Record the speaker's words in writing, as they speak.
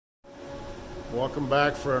Welcome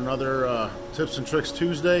back for another Tips and Tricks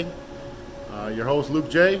Tuesday. Your host Luke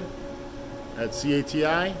J at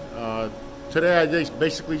CATI. Today I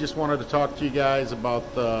basically just wanted to talk to you guys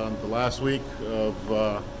about the last week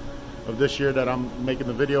of this year that I'm making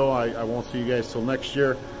the video. I won't see you guys till next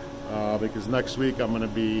year because next week I'm going to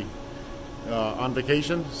be on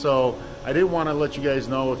vacation. So I did want to let you guys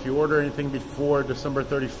know, if you order anything before December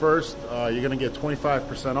 31st, you're going to get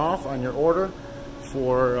 25% off on your order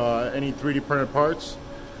for any 3D printed parts.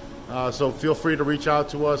 So feel free to reach out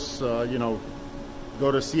to us. Go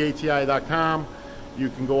to cati.com. You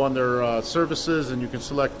can go under services and you can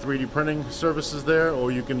select 3D printing services there, or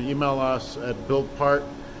you can email us at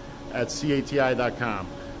buildpart@cati.com.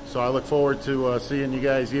 So I look forward to seeing you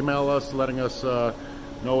guys. Email us, letting us know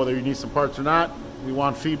whether you need some parts or not. We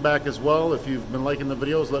want feedback as well. If you've been liking the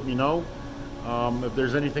videos, let me know. If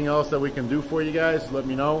there's anything else that we can do for you guys, let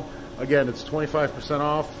me know. Again, it's 25%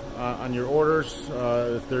 off on your orders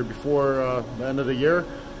if they're before the end of the year.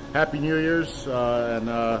 Happy New Year's and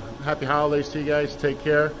happy holidays to you guys. Take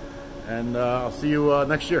care, and I'll see you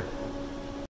next year.